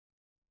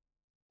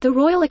The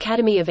Royal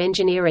Academy of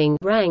Engineering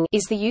 (RANG)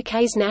 is the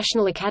UK's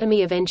National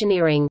Academy of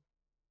Engineering.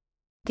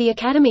 The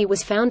Academy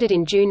was founded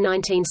in June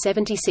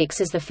 1976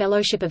 as the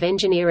Fellowship of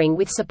Engineering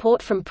with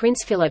support from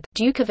Prince Philip,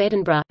 Duke of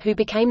Edinburgh, who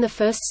became the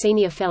first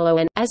senior fellow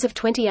and, as of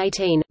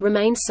 2018,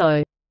 remains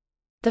so.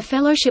 The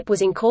Fellowship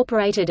was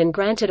incorporated and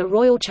granted a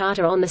Royal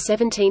Charter on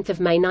 17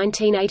 May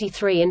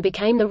 1983 and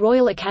became the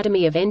Royal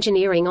Academy of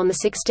Engineering on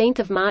 16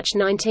 March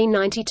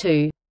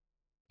 1992.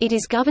 It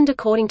is governed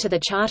according to the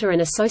Charter and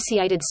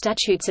associated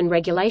statutes and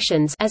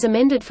regulations, as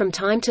amended from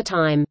time to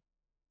time.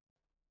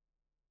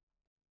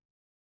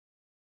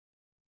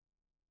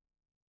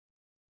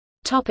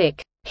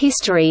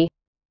 History.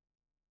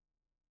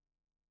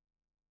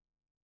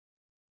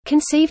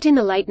 Conceived in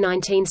the late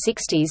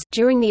 1960s,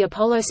 during the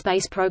Apollo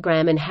space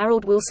program and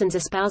Harold Wilson's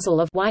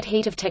espousal of white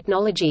heat of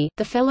technology,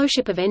 the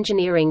Fellowship of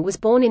Engineering was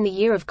born in the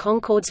year of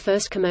Concorde's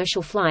first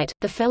commercial flight.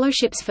 The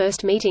Fellowship's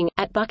first meeting,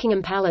 at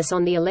Buckingham Palace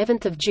on the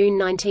 11th of June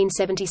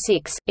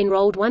 1976,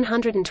 enrolled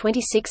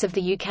 126 of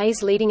the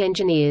UK's leading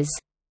engineers.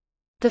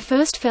 The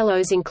first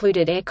fellows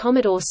included Air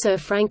Commodore Sir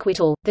Frank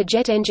Whittle, the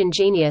jet engine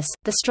genius,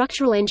 the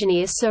structural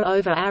engineer Sir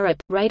Over Arup,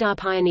 radar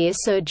pioneer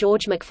Sir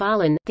George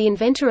McFarlane, the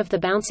inventor of the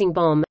bouncing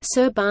bomb,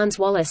 Sir Barnes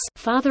Wallis,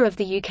 father of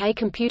the UK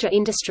computer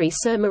industry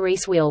Sir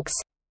Maurice Wilkes.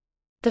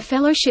 The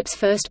Fellowship's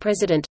first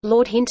president,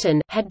 Lord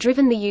Hinton, had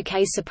driven the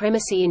UK's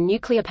supremacy in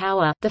nuclear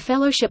power. The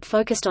Fellowship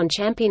focused on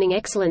championing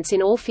excellence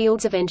in all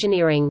fields of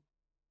engineering.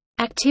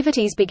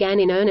 Activities began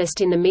in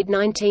earnest in the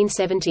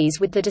mid-1970s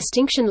with the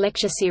Distinction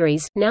Lecture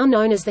Series, now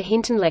known as the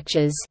Hinton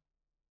Lectures.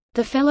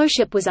 The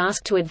Fellowship was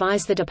asked to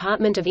advise the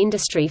Department of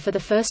Industry for the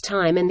first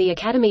time, and the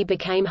Academy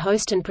became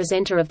host and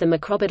presenter of the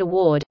McRobert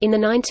Award. In the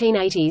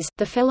 1980s,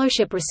 the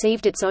Fellowship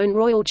received its own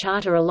Royal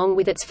Charter along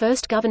with its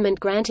first government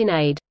grant in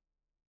aid.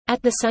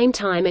 At the same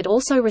time, it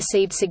also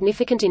received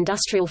significant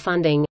industrial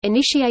funding,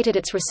 initiated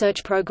its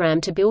research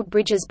program to build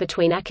bridges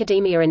between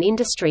academia and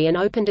industry, and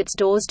opened its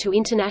doors to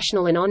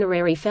international and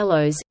honorary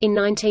fellows. In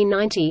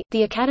 1990,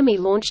 the Academy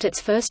launched its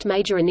first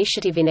major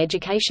initiative in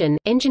education,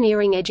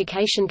 Engineering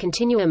Education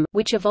Continuum,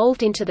 which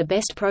evolved into the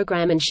BEST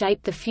program and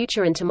shaped the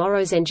future and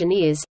tomorrow's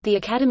engineers. The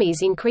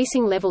Academy's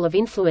increasing level of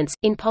influence,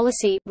 in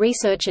policy,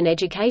 research, and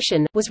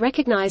education, was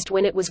recognized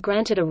when it was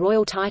granted a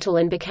royal title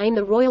and became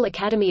the Royal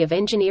Academy of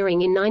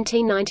Engineering in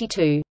 1992.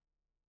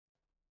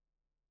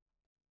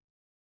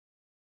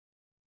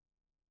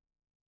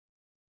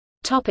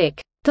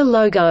 The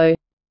logo.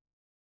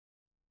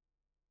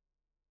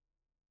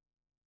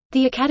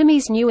 The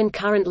Academy's new and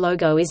current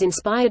logo is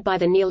inspired by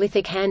the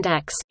Neolithic hand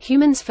axe,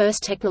 human's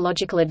first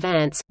technological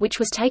advance, which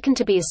was taken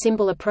to be a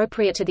symbol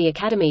appropriate to the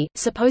Academy,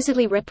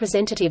 supposedly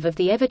representative of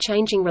the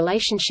ever-changing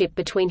relationship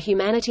between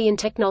humanity and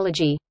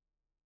technology.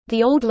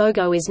 The old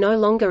logo is no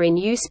longer in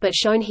use but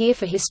shown here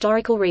for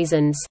historical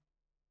reasons.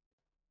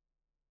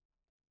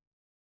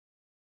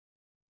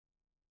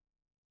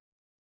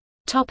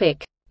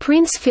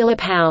 Prince Philip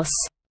House.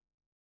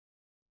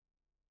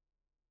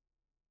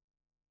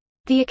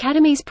 The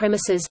Academy's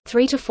premises,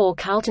 3-4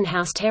 Carlton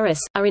House Terrace,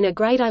 are in a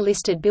Grade I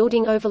listed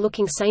building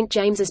overlooking St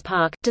James's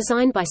Park,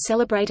 designed by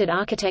celebrated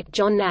architect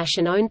John Nash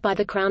and owned by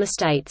the Crown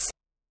Estates.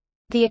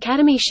 The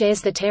Academy shares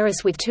the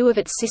terrace with two of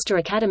its sister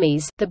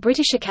academies, the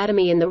British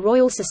Academy and the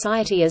Royal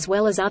Society, as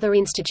well as other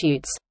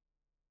institutes.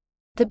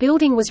 The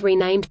building was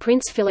renamed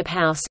Prince Philip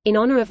House, in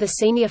honour of the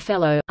senior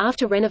fellow,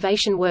 after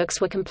renovation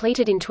works were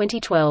completed in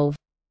 2012.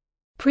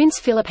 Prince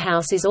Philip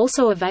House is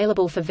also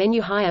available for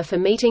venue hire for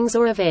meetings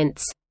or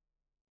events.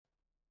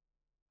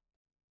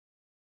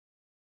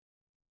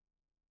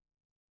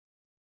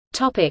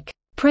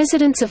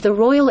 Presidents of the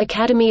Royal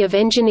Academy of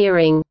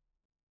Engineering.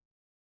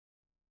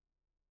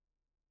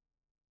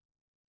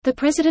 The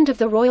President of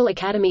the Royal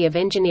Academy of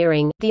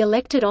Engineering, the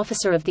elected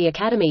officer of the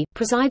Academy,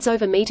 presides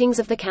over meetings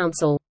of the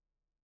Council.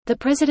 The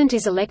President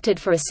is elected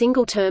for a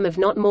single term of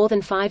not more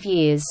than 5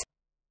 years.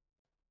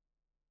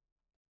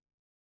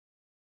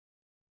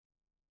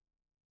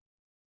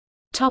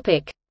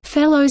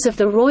 Fellows of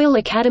the Royal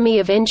Academy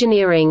of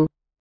Engineering.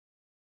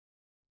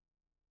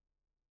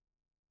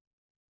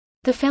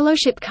 The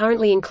Fellowship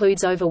currently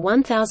includes over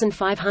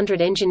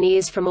 1,500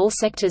 engineers from all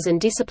sectors and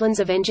disciplines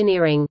of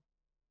engineering.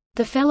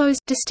 The Fellows,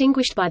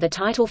 distinguished by the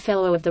title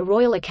Fellow of the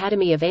Royal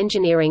Academy of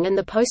Engineering and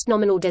the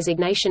postnominal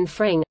designation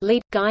FRENG,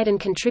 lead, guide and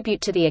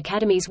contribute to the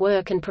Academy's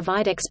work and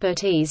provide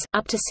expertise.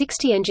 Up to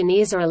 60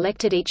 engineers are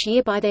elected each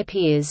year by their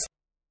peers.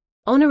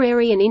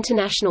 Honorary and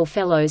international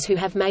fellows who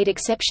have made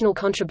exceptional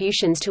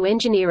contributions to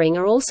engineering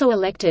are also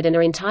elected and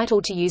are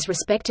entitled to use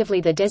respectively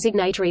the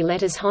designatory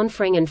letters Hon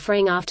Freng and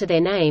Freng after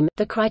their name.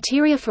 The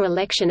criteria for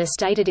election are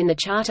stated in the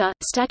Charter,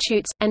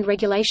 Statutes, and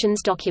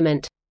Regulations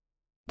document.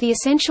 The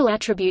essential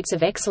attributes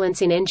of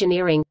excellence in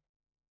engineering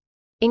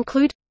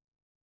include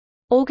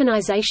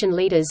Organization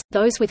leaders,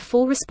 those with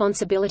full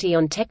responsibility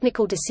on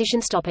technical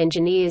decisions. Top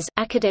engineers,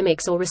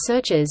 academics or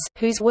researchers,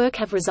 whose work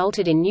have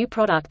resulted in new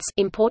products,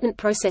 important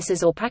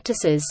processes or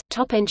practices.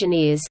 Top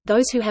engineers,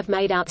 those who have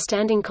made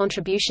outstanding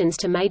contributions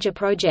to major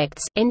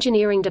projects.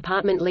 Engineering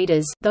department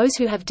leaders, those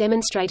who have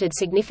demonstrated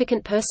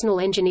significant personal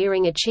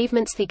engineering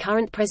achievements. The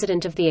current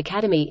president of the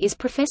Academy is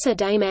Professor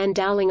Dame Anne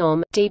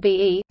Dowling-Om,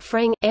 DBE,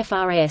 Freng,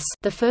 FRS,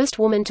 the first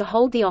woman to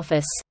hold the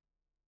office.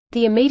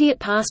 The immediate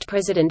past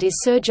president is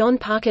Sir John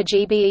Parker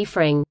GBE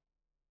Freng.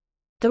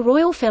 The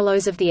Royal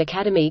Fellows of the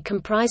Academy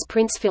comprise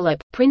Prince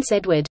Philip, Prince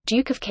Edward,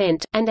 Duke of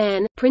Kent, and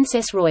Anne,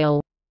 Princess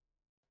Royal.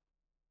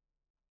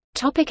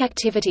 Topic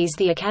activities.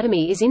 The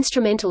Academy is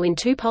instrumental in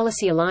two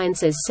policy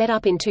alliances set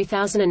up in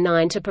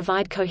 2009 to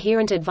provide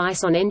coherent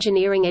advice on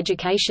engineering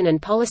education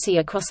and policy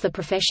across the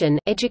profession.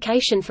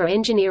 Education for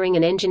Engineering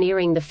and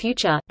Engineering the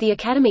Future. The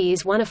Academy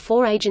is one of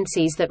 4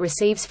 agencies that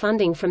receives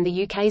funding from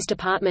the UK's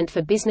Department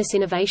for Business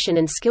Innovation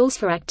and Skills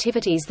for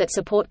activities that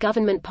support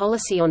government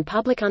policy on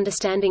public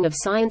understanding of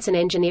science and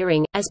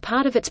engineering. As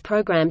part of its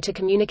programme to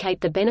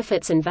communicate the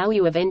benefits and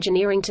value of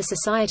engineering to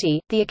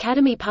society, the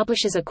Academy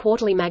publishes a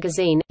quarterly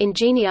magazine,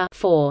 Ingenia.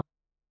 4.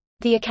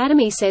 The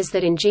Academy says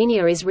that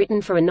Ingenia is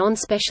written for a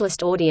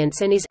non-specialist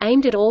audience and is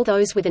aimed at all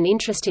those with an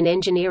interest in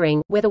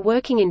engineering, whether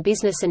working in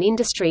business and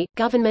industry,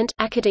 government,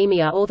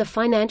 academia or the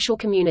financial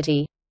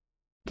community.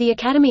 The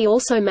Academy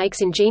also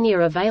makes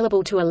Ingenia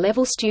available to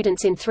A-level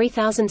students in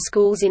 3,000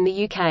 schools in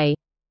the UK.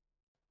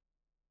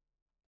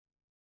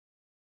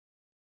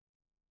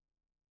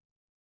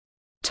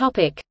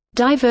 Topic: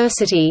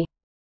 Diversity.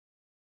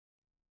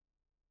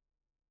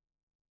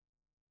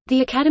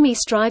 The Academy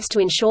strives to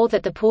ensure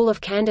that the pool of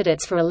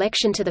candidates for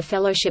election to the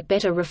fellowship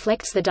better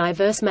reflects the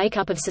diverse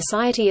makeup of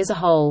society as a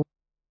whole.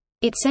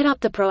 It set up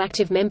the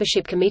Proactive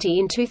Membership Committee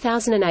in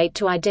 2008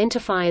 to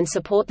identify and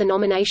support the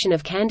nomination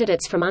of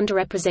candidates from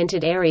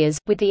underrepresented areas,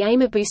 with the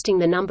aim of boosting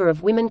the number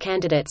of women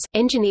candidates,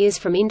 engineers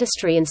from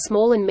industry and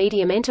small and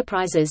medium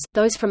enterprises,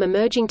 those from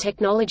emerging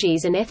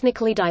technologies and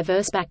ethnically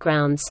diverse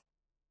backgrounds.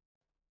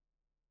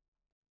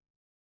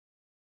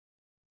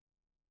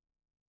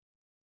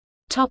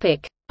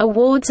 Topic: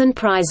 Awards and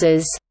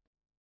prizes.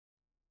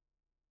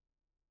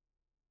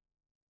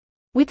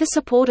 With the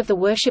support of the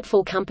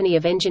Worshipful Company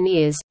of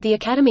Engineers, the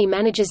Academy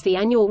manages the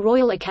annual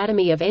Royal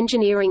Academy of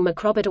Engineering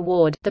Macrobert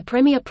Award, the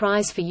premier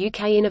prize for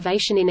UK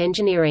innovation in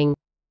engineering.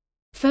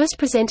 First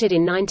presented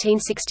in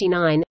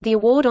 1969, the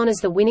award honours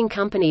the winning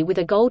company with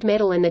a gold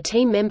medal and the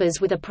team members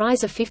with a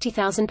prize of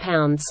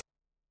 £50,000.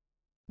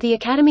 The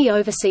Academy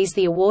oversees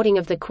the awarding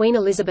of the Queen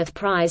Elizabeth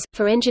Prize,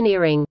 for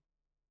engineering.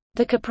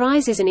 The CA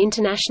Prize is an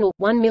international,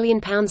 £1 million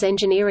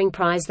engineering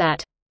prize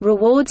that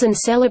rewards and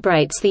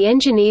celebrates the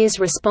engineers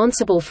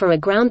responsible for a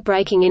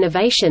groundbreaking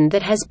innovation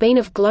that has been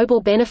of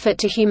global benefit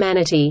to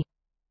humanity.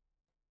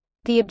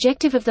 The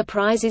objective of the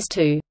prize is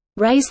to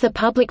raise the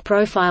public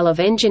profile of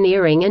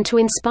engineering and to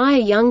inspire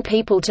young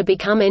people to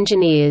become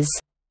engineers.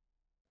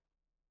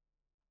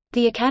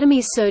 The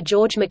Academy's Sir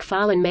George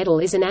Macfarlane Medal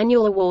is an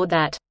annual award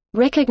that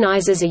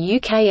recognises a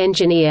UK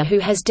engineer who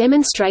has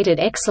demonstrated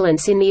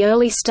excellence in the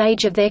early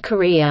stage of their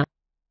career.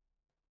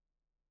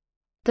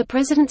 The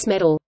President's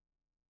Medal.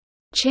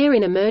 Chair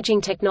in Emerging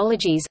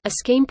Technologies, a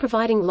scheme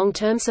providing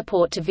long-term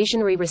support to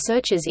visionary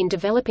researchers in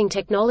developing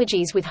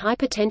technologies with high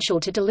potential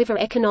to deliver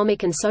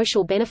economic and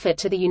social benefit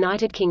to the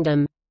United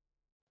Kingdom.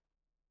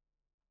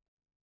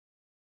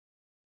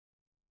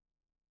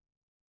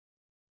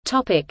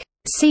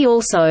 See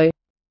also: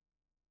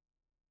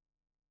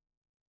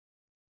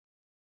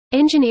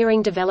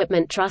 Engineering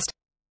Development Trust,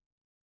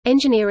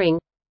 Engineering,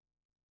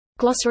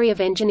 Glossary of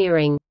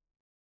Engineering.